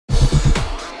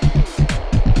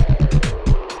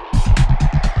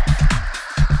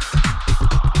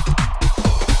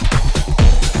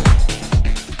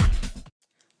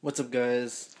What's up,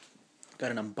 guys?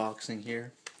 Got an unboxing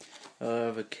here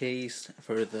of a case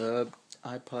for the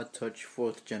iPod Touch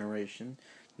 4th generation.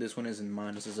 This one isn't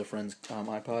mine, this is a friend's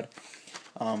iPod.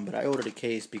 But I ordered a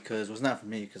case because it was not for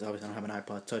me, because obviously I don't have an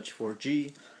iPod Touch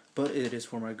 4G, but it is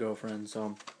for my girlfriend,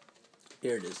 so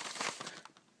here it is.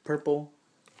 Purple,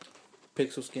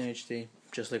 pixelskin HD,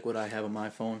 just like what I have on my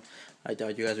phone. I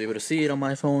doubt you guys will be able to see it on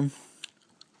my phone.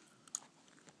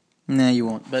 Nah, you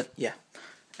won't, but yeah.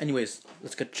 Anyways,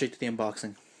 let's get straight to the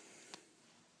unboxing.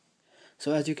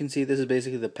 So as you can see, this is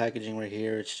basically the packaging right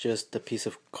here. It's just a piece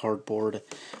of cardboard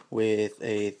with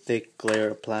a thick layer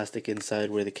of plastic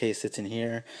inside where the case sits in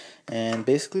here. And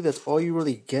basically that's all you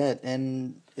really get.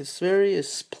 And it's very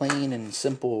plain and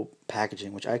simple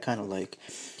packaging, which I kind of like.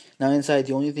 Now inside,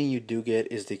 the only thing you do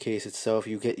get is the case itself.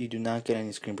 You do not get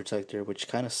any screen protector, which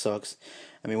kind of sucks.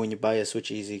 I mean, when you buy a Switch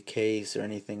Easy case or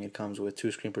anything, it comes with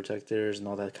 2 screen protectors and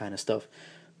all that kind of stuff.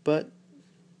 But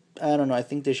I don't know, I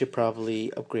think they should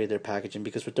probably upgrade their packaging,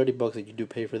 because for $30 that you do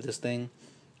pay for this thing,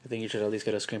 I think you should at least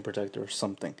get a screen protector or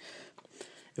something.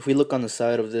 If we look on the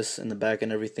side of this, in the back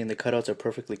and everything, the cutouts are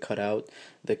perfectly cut out.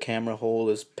 The camera hole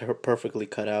is perfectly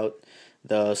cut out.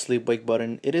 The sleep wake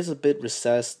button, it is a bit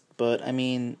recessed, but I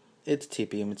mean, it's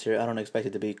TPU material. I don't expect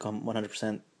it to become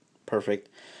 100% perfect.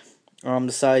 The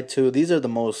side too, these are the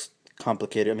most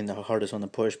complicated, I mean the hardest one to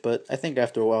push, but I think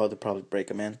after a while they'll probably break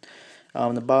them in.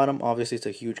 The bottom, obviously it's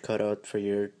a huge cutout for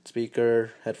your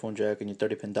speaker, headphone jack, and your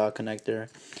 30-pin dock connector.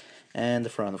 And the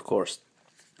front, of course.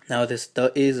 Now this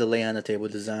is a lay on the table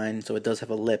design, so it does have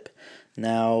a lip.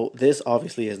 Now this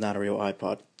obviously is not a real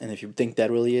iPod, and if you think that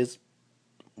really is,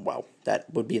 wow,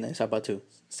 that would be a nice iPod too.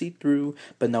 See-through,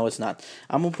 but no, it's not.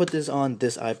 I'm gonna put this on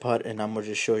this iPod and I'm gonna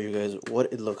just show you guys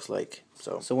what it looks like.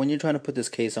 So when you're trying to put this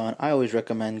case on, I always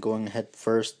recommend going head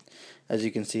first. As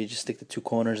you can see, just stick the 2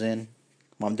 corners in.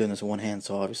 Well, I'm doing this with one hand,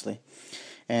 so obviously.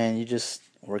 And you just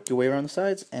work your way around the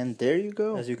sides, and there you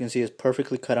go. As you can see, it's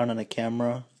perfectly cut out on the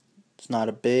camera. It's not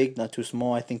a big, not too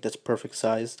small. I think that's perfect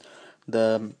size.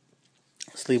 The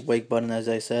sleep wake button, as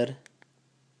I said,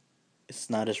 it's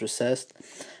not as recessed.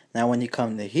 Now when you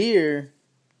come to here,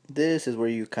 this is where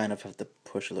you kind of have to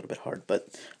push a little bit hard,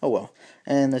 but oh well.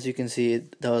 And as you can see,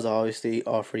 it does obviously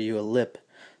offer you a lip.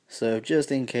 So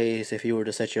just in case, if you were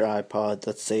to set your iPod,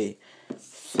 let's say,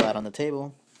 flat on the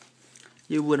table,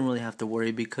 you wouldn't really have to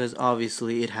worry, because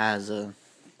obviously it has a,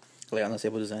 like on the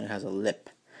table design, it has a lip.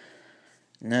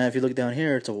 Now if you look down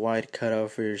here, it's a wide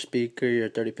cutout for your speaker, your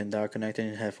 30-pin dock connector, and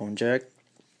your headphone jack.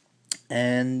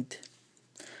 And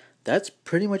that's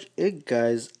pretty much it,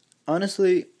 guys.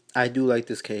 Honestly, I do like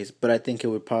this case, but I think it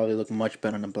would probably look much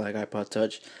better on a black iPod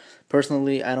Touch.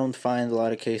 Personally, I don't find a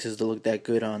lot of cases to look that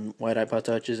good on white iPod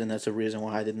Touches, and that's the reason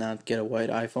why I did not get a white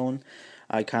iPhone.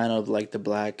 I kind of like the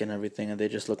black and everything, and they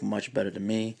just look much better to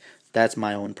me. That's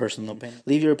my own personal opinion.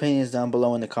 Leave your opinions down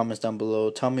below in the comments down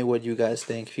below. Tell me what you guys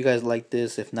think. If you guys like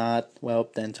this, if not, well,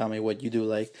 then tell me what you do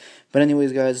like. But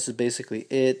anyways, guys, this is basically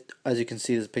it. As you can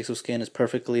see, this pixel skin is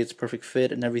it's perfect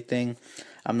fit and everything.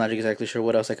 I'm not exactly sure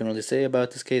what else I can really say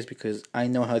about this case, because I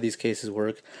know how these cases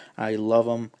work. I love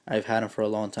them. I've had them for a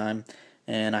long time,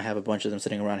 and I have a bunch of them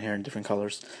sitting around here in different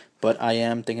colors. But I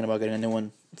am thinking about getting a new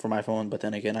one for my phone, but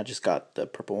then again, I just got the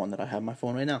purple one that I have on my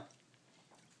phone right now.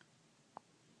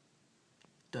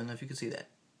 Don't know if you can see that.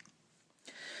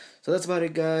 So that's about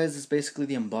it, guys. It's basically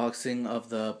the unboxing of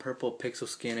the purple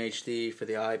pixelskin HD for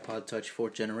the iPod Touch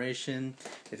 4th generation.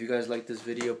 If you guys like this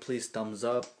video, please thumbs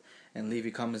up and leave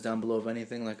your comments down below if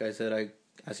anything. Like I said, I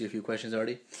asked you a few questions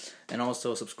already. And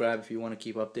also subscribe if you want to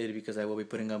keep updated, because I will be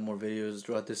putting up more videos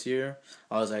throughout this year.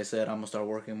 As I said, I'm going to start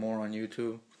working more on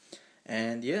YouTube.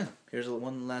 And yeah, here's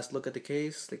one last look at the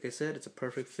case. Like I said, it's a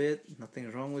perfect fit.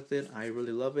 Nothing's wrong with it. I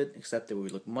really love it, except it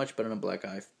would look much better on a black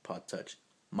iPod Touch.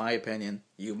 My opinion.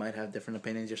 You might have different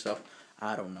opinions yourself.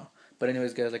 I don't know. But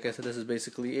anyways, guys, like I said, this is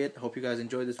basically it. Hope you guys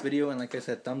enjoyed this video. And like I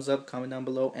said, thumbs up, comment down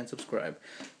below, and subscribe.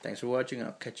 Thanks for watching, and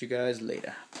I'll catch you guys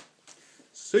later.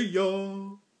 See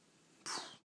ya!